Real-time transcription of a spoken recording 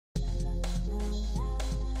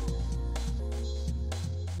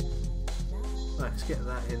let's get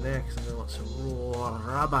that in there because I want some raw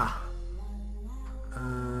rubber.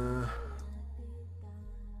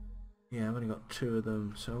 Yeah, I've only got 2 of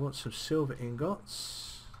them, so I want some silver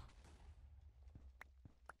ingots.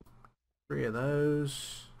 3 of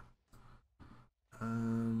those.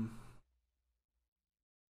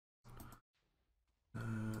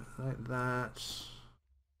 Like that.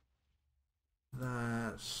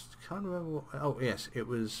 Can't remember what, oh yes, it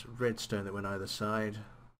was redstone that went either side.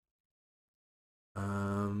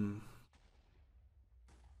 The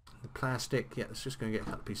plastic, yeah, it's just going to get a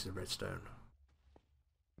couple of pieces of redstone.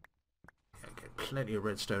 Yeah, get plenty of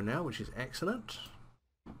redstone now, which is excellent.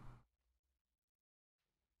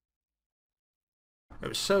 It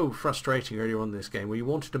was so frustrating earlier on in this game where you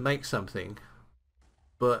wanted to make something,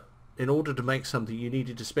 but in order to make something you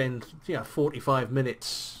needed to spend 45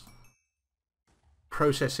 minutes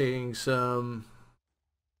processing some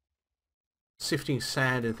sifting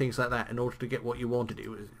sand and things like that in order to get what you wanted. It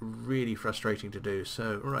was really frustrating to do.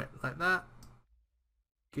 So right, like that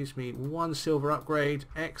gives me 1 silver upgrade.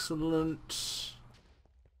 Excellent.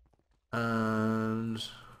 And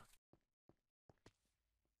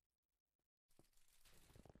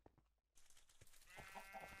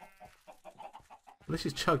this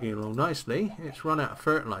is chugging along nicely. It's run out of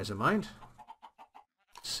fertilizer, mind.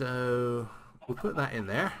 So we'll put that in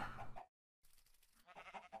there.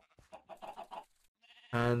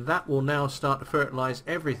 And that will now start to fertilize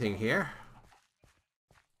everything here.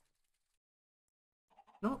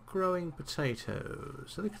 Not growing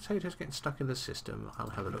potatoes. Are the potatoes getting stuck in the system? I'll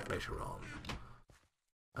have a look later on.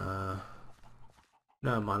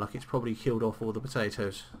 No, my luck, it's probably killed off all the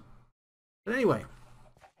potatoes. But anyway,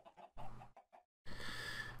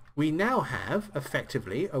 we now have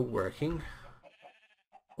effectively a working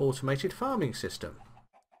automated farming system.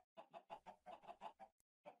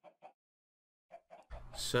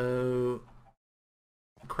 So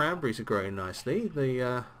cranberries are growing nicely.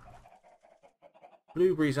 The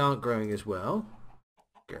blueberries aren't growing as well.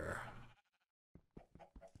 Grr.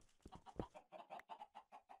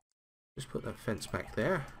 Just put that fence back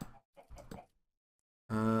there.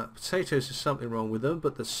 Potatoes, there's something wrong with them,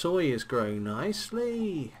 but the soy is growing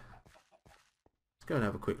nicely. Let's go and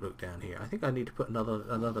have a quick look down here. I think I need to put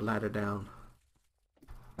another ladder down.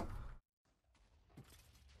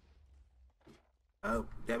 Oh,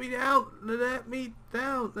 let me down! Let me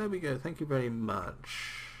down! There we go. Thank you very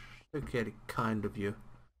much. Okay, kind of you.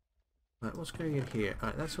 Right, what's going in here?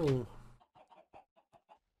 Alright, that's all.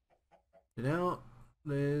 Now,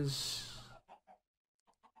 there's...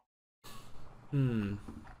 I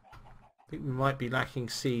think we might be lacking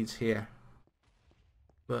seeds here.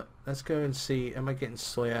 But let's go and see. Am I getting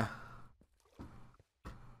soya?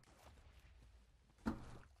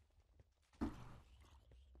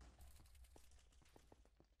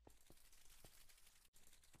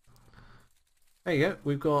 There you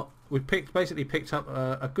go. We've basically picked up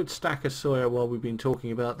a good stack of soya while we've been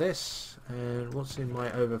talking about this. And what's in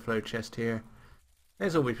my overflow chest here?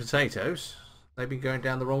 There's all my potatoes. They've been going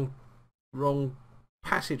down the wrong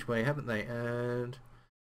passageway, haven't they? And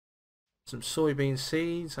some soybean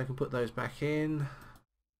seeds. I can put those back in.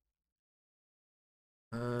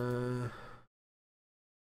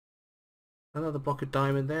 Another block of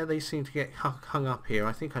diamond there. They seem to get hung up here.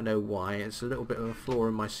 I think I know why. It's a little bit of a flaw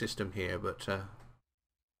in my system here, but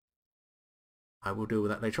I will deal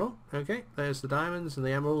with that later on. Okay, there's the diamonds and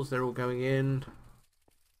the emeralds. They're all going in.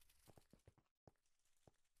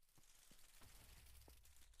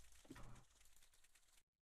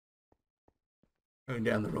 Going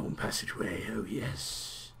down the wrong passageway. Oh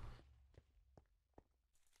yes.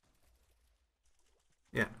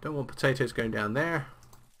 Yeah, don't want potatoes going down there.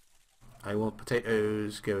 I want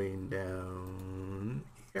potatoes going down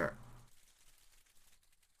here.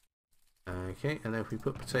 Okay, and then if we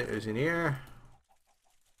put potatoes in here,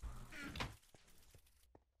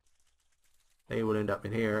 they will end up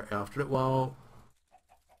in here after a while.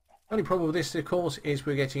 Only problem with this, of course, is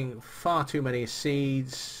we're getting far too many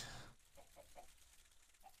seeds.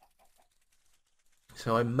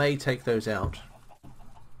 So I may take those out.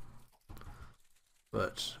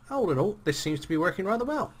 But all in all, this seems to be working rather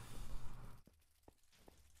well.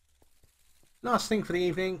 Last thing for the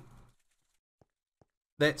evening,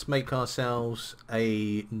 let's make ourselves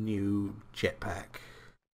a new jetpack.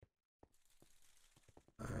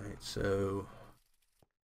 Alright, so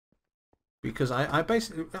because I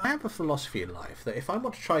have a philosophy in life that if I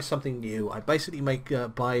want to try something new, I basically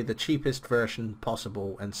buy the cheapest version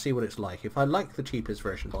possible and see what it's like. If I like the cheapest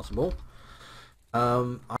version possible,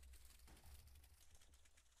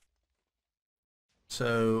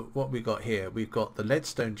 so what we got here, we've got the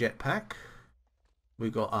leadstone jetpack,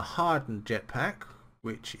 We've got a hardened jetpack,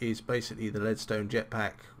 which is basically the leadstone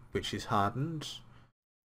jetpack, which is hardened.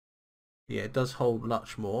 Yeah, it does hold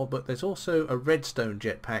much more, but there's also a redstone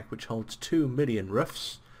jetpack which holds 2 million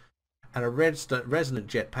roofs, and a resonant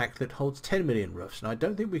jetpack that holds 10 million roofs. And I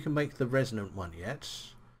don't think we can make the resonant one yet,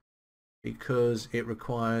 because it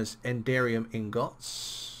requires enderium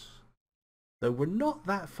ingots. Though we're not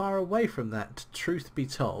that far away from that, truth be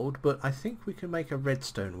told, but I think we can make a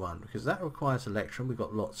redstone one, because that requires electrum, we've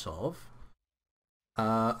got lots of.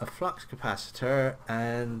 A flux capacitor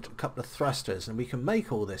and a couple of thrusters, and we can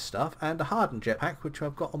make all this stuff, and a hardened jetpack, which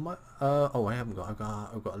I've got on my oh, I haven't got,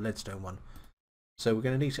 I've got a leadstone one. So we're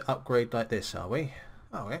going to need to upgrade like this, are we?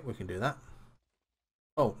 Oh yeah, we can do that.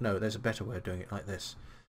 Oh no, there's a better way of doing it like this.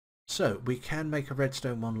 So we can make a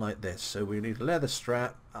redstone one like this. So we need a leather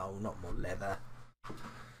strap. Oh, not more leather.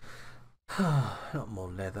 Not more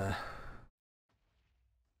leather.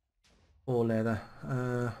 Or leather.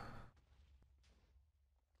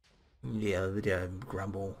 Yeah,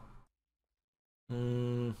 grumble.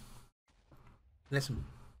 Listen.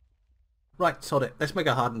 Right, sod it. Let's make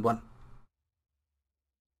a hardened one.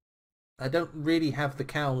 I don't really have the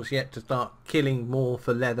cows yet to start killing more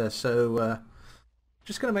for leather, so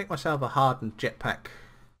just going to make myself a hardened jetpack.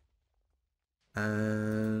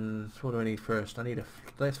 And what do I need first? I need a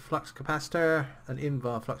flux capacitor, an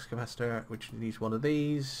invar flux capacitor, which needs one of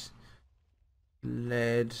these.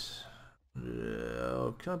 Lead.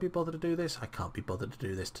 Can I be bothered to do this? I can't be bothered to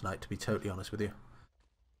do this tonight, to be totally honest with you.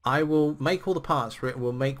 I will make all the parts for it.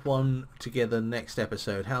 We'll make one together next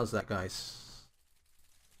episode. How's that, guys?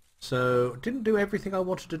 So, didn't do everything I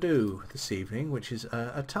wanted to do this evening, which is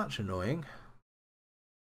a touch annoying.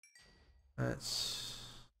 Let's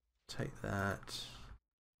take that.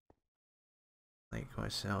 Make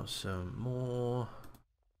myself some more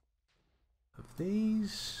of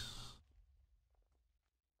these.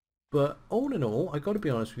 But all in all, I got to be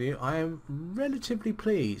honest with you, I am relatively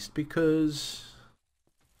pleased, because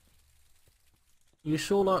you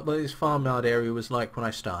saw like what this farmyard area was like when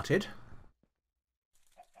I started,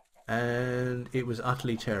 and it was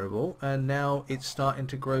utterly terrible, and now it's starting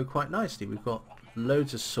to grow quite nicely. We've got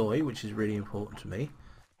loads of soy, which is really important to me.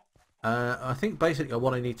 I think basically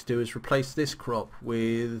what I need to do is replace this crop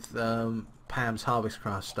with Pam's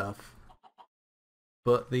Harvestcraft stuff,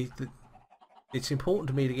 but it's important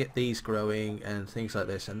to me to get these growing and things like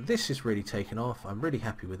this, and this is really taken off. I'm really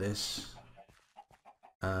happy with this.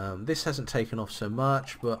 This hasn't taken off so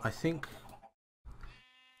much, but I think,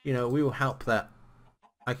 you know, we will help that.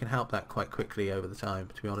 I can help that quite quickly over the time,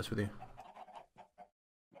 to be honest with you.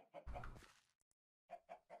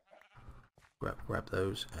 Grab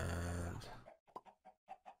those. And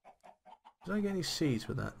did I get any seeds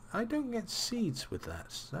with that? I don't get seeds with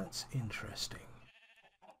that. That's interesting.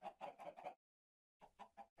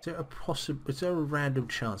 Is there a random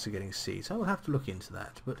chance of getting seeds? I will have to look into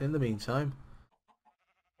that, but in the meantime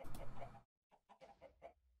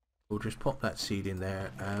we'll just pop that seed in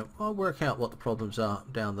there. I'll work out what the problems are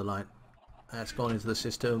down the line. That's gone into the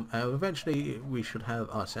system. Eventually we should have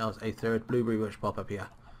ourselves a third blueberry bush pop up here.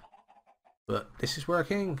 But this is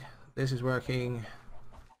working. This is working.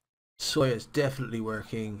 Soy is definitely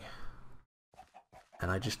working. And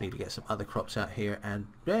I just need to get some other crops out here. And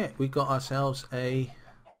yeah, we got ourselves a...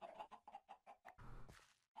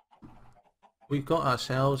 We've got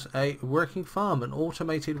ourselves a working farm, an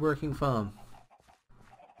automated working farm.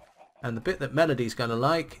 And the bit that Melody's going to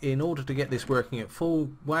like, in order to get this working at full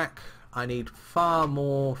whack, I need far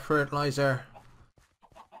more fertilizer.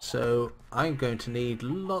 So I'm going to need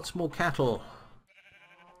lots more cattle.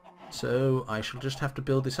 So I shall just have to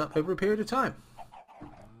build this up over a period of time.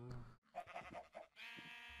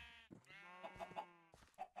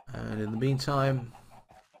 And in the meantime,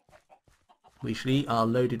 we shall eat our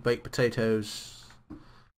loaded baked potatoes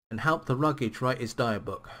and help the ruggage write his diet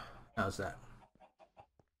book. How's that?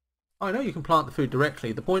 I know you can plant the food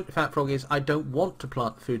directly. The point, Fat Frog, is I don't want to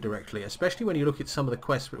plant the food directly, especially when you look at some of the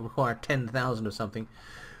quests that require 10,000 or something,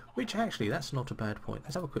 which actually, that's not a bad point.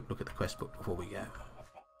 Let's have a quick look at the quest book before we go.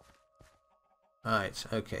 Alright,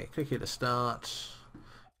 okay, click here to start.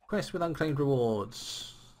 Quest with unclaimed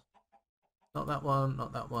rewards. Not that one,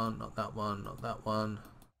 not that one, not that one, not that one.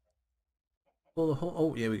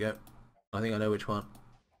 Oh, here we go. I think I know which one.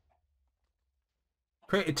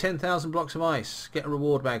 Created 10,000 blocks of ice. Get a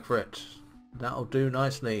reward bag for it. That'll do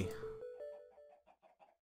nicely.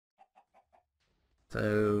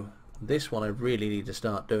 So this one I really need to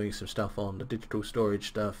start doing some stuff on. The digital storage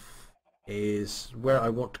stuff is where I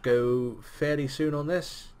want to go fairly soon on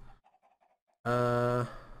this. So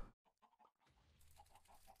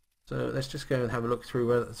So let's just go and have a look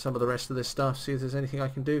through some of the rest of this stuff, see if there's anything I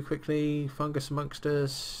can do quickly. Fungus amongst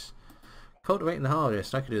us. Cultivating the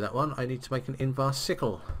harvest, I can do that one. I need to make an invar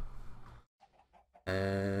sickle.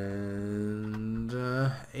 And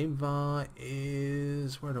invar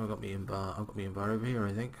is... where do I got my invar? I've got my invar over here,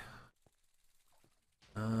 I think.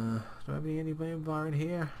 Do I have any invar in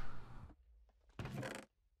here?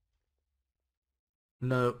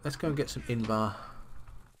 No, let's go and get some invar.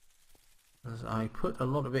 As I put a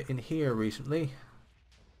lot of it in here recently.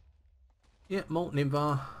 Yeah, molten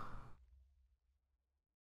invar.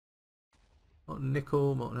 Molten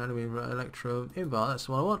nickel, molten aluminium, electrum, invar, that's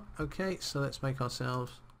what I want. Okay, so let's make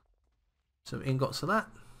ourselves some ingots of that.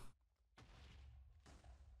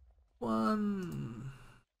 1,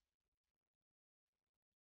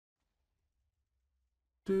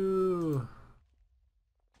 2,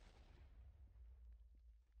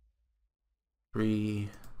 3.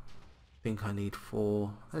 I think I need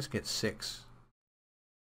 4. Let's get 6.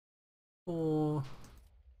 4.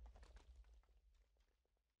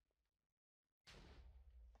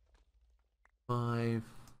 5.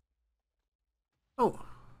 Oh,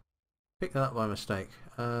 picked that up by mistake.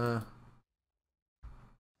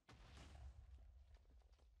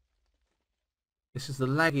 This is the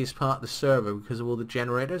laggiest part of the server because of all the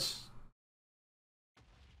generators.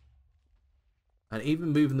 And even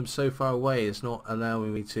moving them so far away is not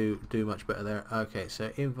allowing me to do much better there. Okay, so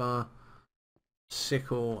invar,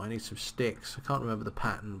 sickle, I need some sticks. I can't remember the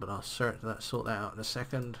pattern, but I'll sort that out in a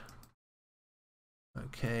second.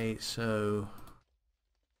 Okay, so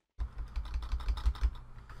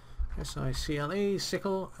SICLE,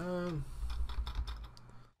 sickle,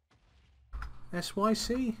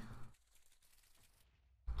 SYC?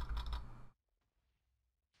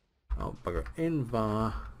 Oh bugger,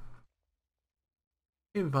 invar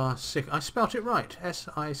sickle. I spelt it right.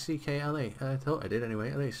 SICKLE. I thought I did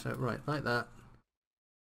anyway, at least. So right, like that.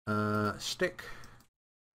 Stick.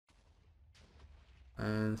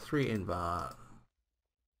 And 3 invar.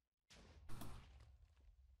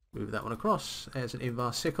 Move that one across. There's an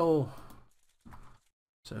invar sickle.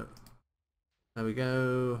 So there we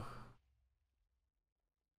go.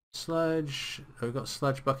 Sludge. Oh, we've got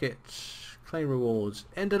sludge bucket. Claim rewards.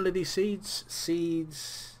 Ender lily seeds.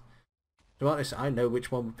 Seeds. To be honest, I know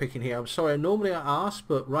which one we're picking here. I'm sorry, normally I ask,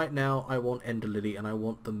 but right now I want Ender Lily and I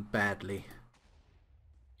want them badly.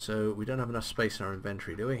 So we don't have enough space in our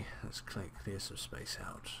inventory, do we? Let's clear some space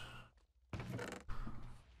out.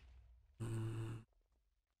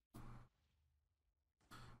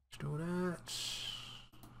 Store that.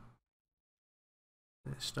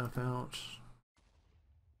 This stuff out.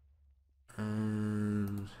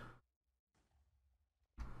 And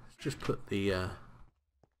let's just put the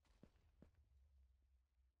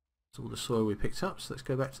all the soil we picked up, so let's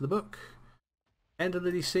go back to the book. Ender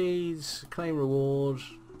Lily seeds, claim reward.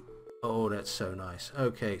 Oh, that's so nice.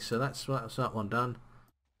 Okay, so that's that one done.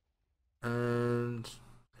 And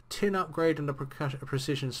a tin upgrade and a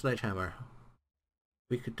precision sledgehammer.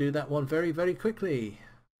 We could do that one very, very quickly.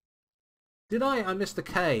 Did I? I missed the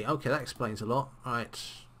K. Okay, that explains a lot. Right.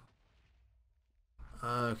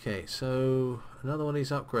 Okay, so another one of these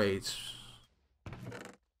upgrades.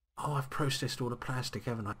 Oh, I've processed all the plastic,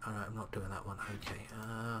 haven't I? Alright, I'm not doing that one. Okay,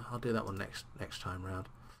 I'll do that one next time round.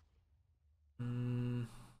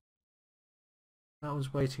 That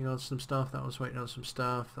was waiting on some stuff, that was waiting on some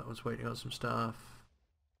stuff, that was waiting on some stuff.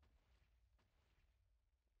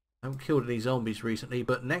 I haven't killed any zombies recently,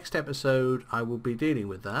 but next episode I will be dealing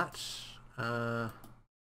with that.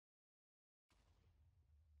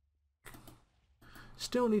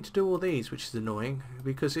 Still need to do all these, which is annoying,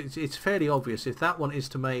 because it's fairly obvious. If that one is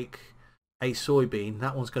to make a soybean,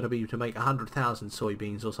 that one's going to be to make 100,000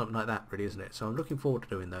 soybeans or something like that, really, isn't it? So I'm looking forward to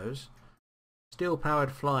doing those. Steel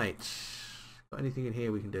powered flight. Got anything in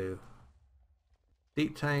here we can do?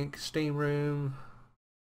 Deep tank, steam room.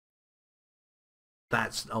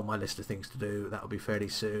 That's on my list of things to do. That'll be fairly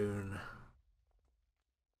soon.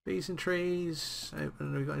 Bees and trees.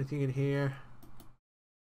 Open. Have we got anything in here?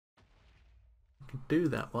 Could do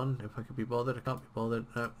that one if I could be bothered. I can't be bothered.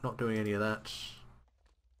 No, not doing any of that.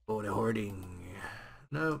 Border hoarding.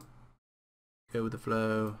 No. Go with the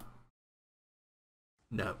flow.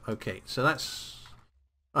 No. Okay, so that's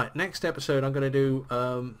right. Next episode I'm going to do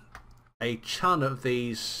a ton of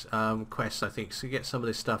these quests, I think, to get some of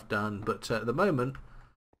this stuff done. But at the moment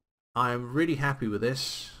I'm really happy with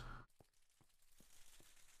this.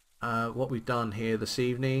 What we've done here this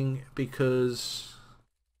evening, because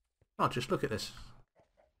oh, just look at this.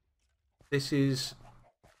 This is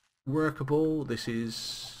workable. This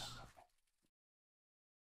is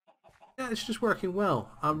Yeah, it's just working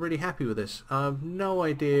well. I'm really happy with this. I have no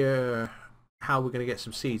idea how we're going to get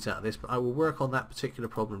some seeds out of this, but I will work on that particular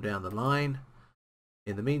problem down the line.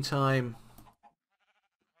 In the meantime,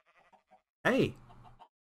 hey,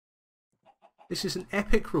 this is an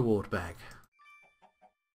epic reward bag.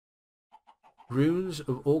 Runes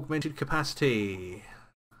of augmented capacity.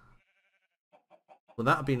 Well,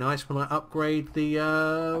 that would be nice when I upgrade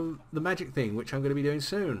the magic thing, which I'm going to be doing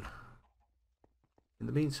soon. In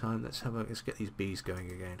the meantime, let's get these bees going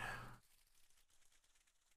again.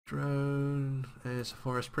 Drone. There's a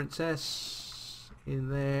forest princess in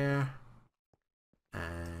there,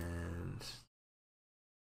 and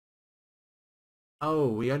oh,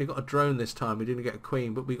 we only got a drone this time. We didn't get a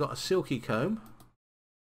queen, but we got a silky comb.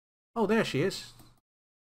 Oh, there she is.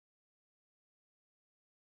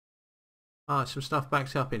 Ah, some stuff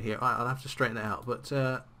backed up in here. Right, I'll have to straighten that out. But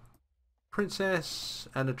princess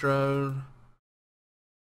and a drone.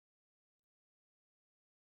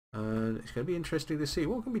 And it's going to be interesting to see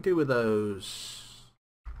what can we do with those.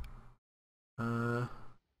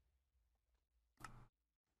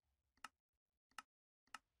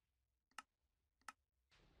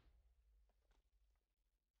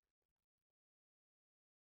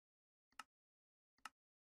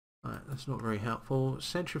 Right, that's not very helpful.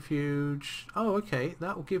 Centrifuge. Oh, okay.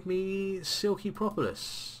 That will give me silky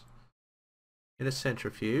propolis in a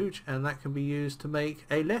centrifuge, and that can be used to make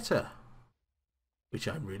a letter, which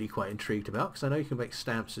I'm really quite intrigued about because I know you can make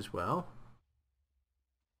stamps as well.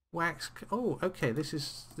 Wax. Oh, okay. This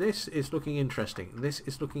is looking interesting. This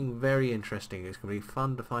is looking very interesting. It's going to be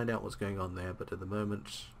fun to find out what's going on there, but at the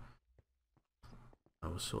moment, I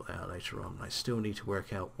will sort that out later on. I still need to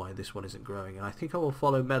work out why this one isn't growing. And I think I will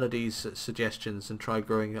follow Melody's suggestions and try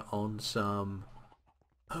growing it on some...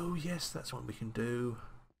 Oh yes, that's what we can do.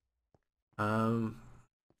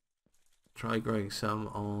 Try growing some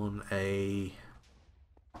on a...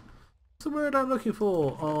 What's the word I'm looking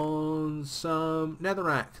for? On some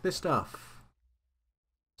netherrack, this stuff.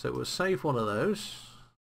 So we'll save one of those.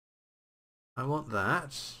 I want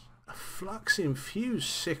that. A flux infused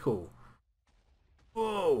sickle.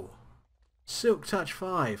 Whoa! Silk Touch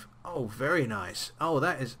 5. Oh, very nice. Oh,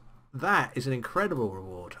 that is an incredible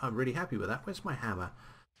reward. I'm really happy with that. Where's my hammer?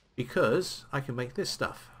 Because I can make this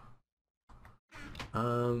stuff.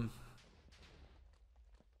 I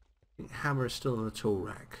think hammer is still on the tool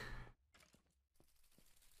rack.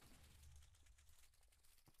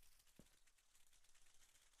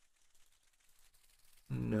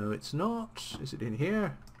 No, it's not. Is it in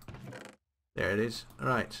here? There it is.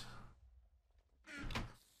 Alright.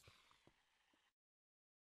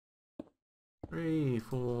 3,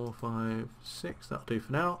 4, 5, 6. That'll do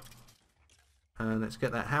for now. And let's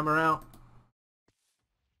get that hammer out.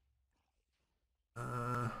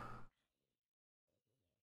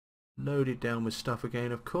 Loaded down with stuff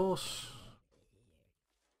again, of course.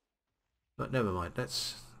 But never mind.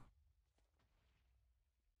 Let's...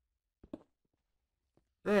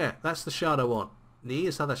 There. That's the shard I want.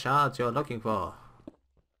 These are the shards you're looking for.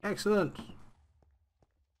 Excellent.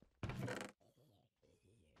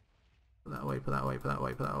 Put that away, put that away, put that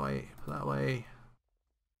away, put that away, put that away.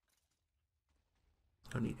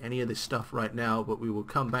 Don't need any of this stuff right now, but we will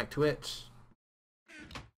come back to it.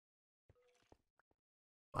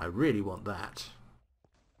 I really want that.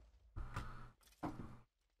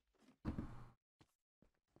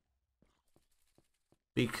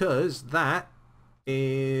 Because that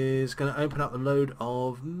is going to open up a load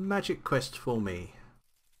of magic quests for me.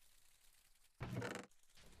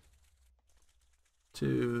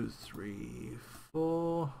 2, 3,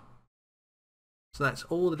 4. So that's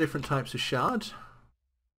all the different types of shard.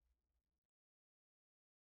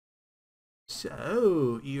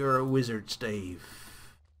 So, you're a wizard, Steve.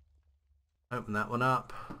 Open that one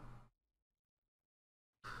up.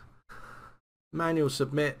 Manual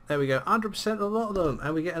submit. There we go. 100% a lot of them.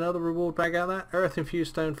 And we get another reward bag out of that. Earth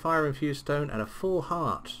infused stone, fire infused stone, and a full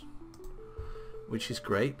heart. Which is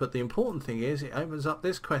great. But the important thing is it opens up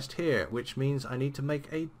this quest here, which means I need to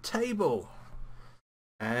make a table.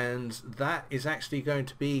 And that is actually going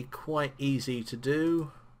to be quite easy to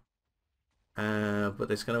do.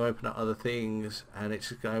 But it's going to open up other things, and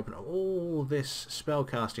it's going to open up all this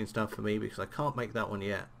spellcasting stuff for me because I can't make that one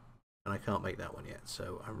yet, and I can't make that one yet,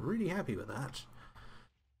 so I'm really happy with that.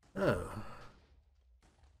 Oh,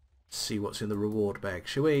 let's see what's in the reward bag,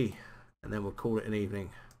 shall we? And then we'll call it an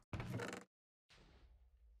evening.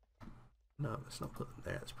 No, let's not put them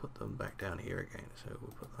there, let's put them back down here again, so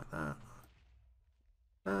we'll put like that.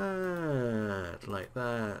 Like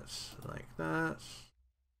that, like that.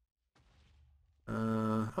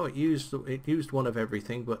 Oh, it used one of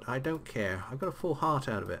everything, but I don't care. I got a full heart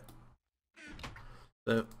out of it.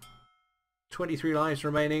 So 23 lives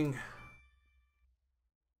remaining.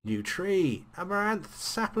 New tree, amaranth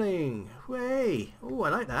sapling. Way! Oh, I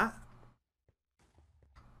like that.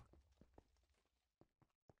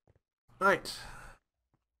 Right.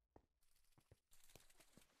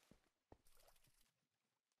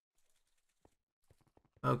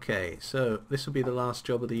 Okay, so this will be the last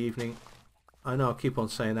job of the evening. I know I'll keep on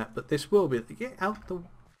saying that, but this will be. Get out the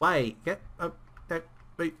way. Get up.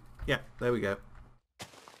 Yeah, there we go.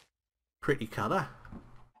 Pretty colour.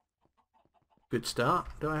 Good start.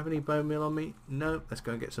 Do I have any bone meal on me? No. Let's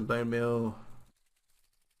go and get some bone meal.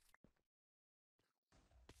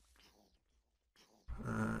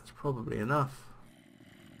 It's probably enough.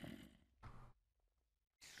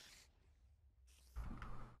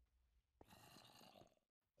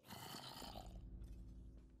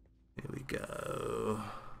 Here we go.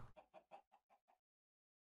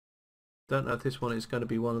 Don't know if this one is going to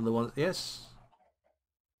be one of the ones. Yes.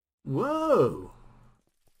 Whoa!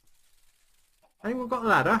 Anyone got a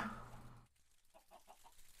ladder?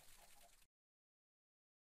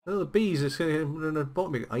 Oh, the bees are sitting in the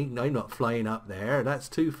bottom. I'm not flying up there. That's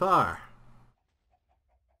too far.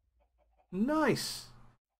 Nice.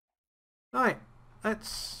 Right.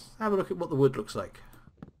 Let's have a look at what the wood looks like.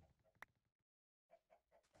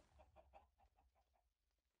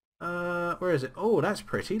 Where is it? Oh, that's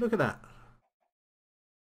pretty. Look at that.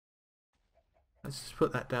 Let's just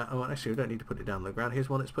put that down. Oh, actually, we don't need to put it down on the ground. Here's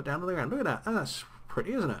one that's put down on the ground. Look at that. Oh, that's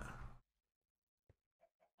pretty, isn't it?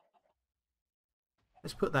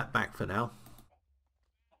 Let's put that back for now.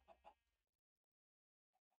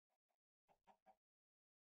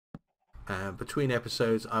 Between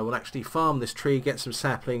episodes, I will actually farm this tree, get some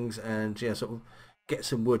saplings, and yeah, sort of get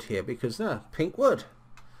some wood here because pink wood.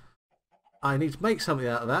 I need to make something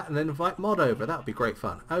out of that and then invite Mod over. That would be great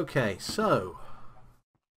fun. Okay, so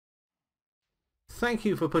thank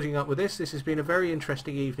you for putting up with this. This has been a very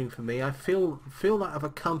interesting evening for me. I feel like I've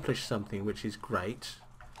accomplished something, which is great.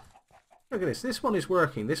 Look at this. This one is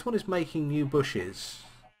working. This one is making new bushes.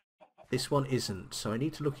 This one isn't. So I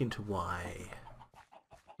need to look into why.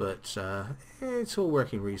 But it's all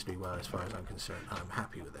working reasonably well as far as I'm concerned. I'm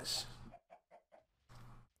happy with this.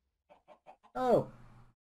 Oh.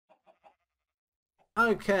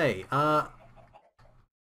 Okay.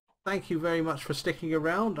 Thank you very much for sticking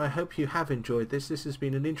around. I hope you have enjoyed this. This has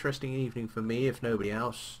been an interesting evening for me, if nobody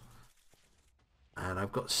else. And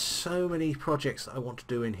I've got so many projects that I want to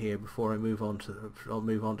do in here before I move on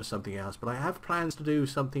to something else. But I have plans to do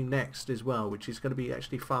something next as well, which is going to be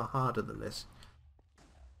actually far harder than this.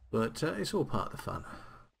 But it's all part of the fun.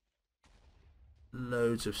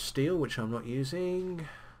 Loads of steel, which I'm not using.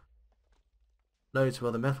 Loads of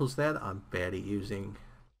other metals there that I'm barely using.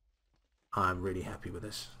 I'm really happy with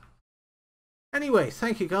this. Anyway,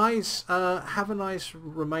 thank you guys. Have a nice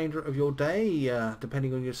remainder of your day,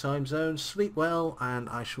 depending on your time zone. Sleep well, and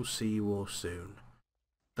I shall see you all soon.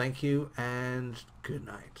 Thank you, and good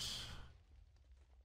night.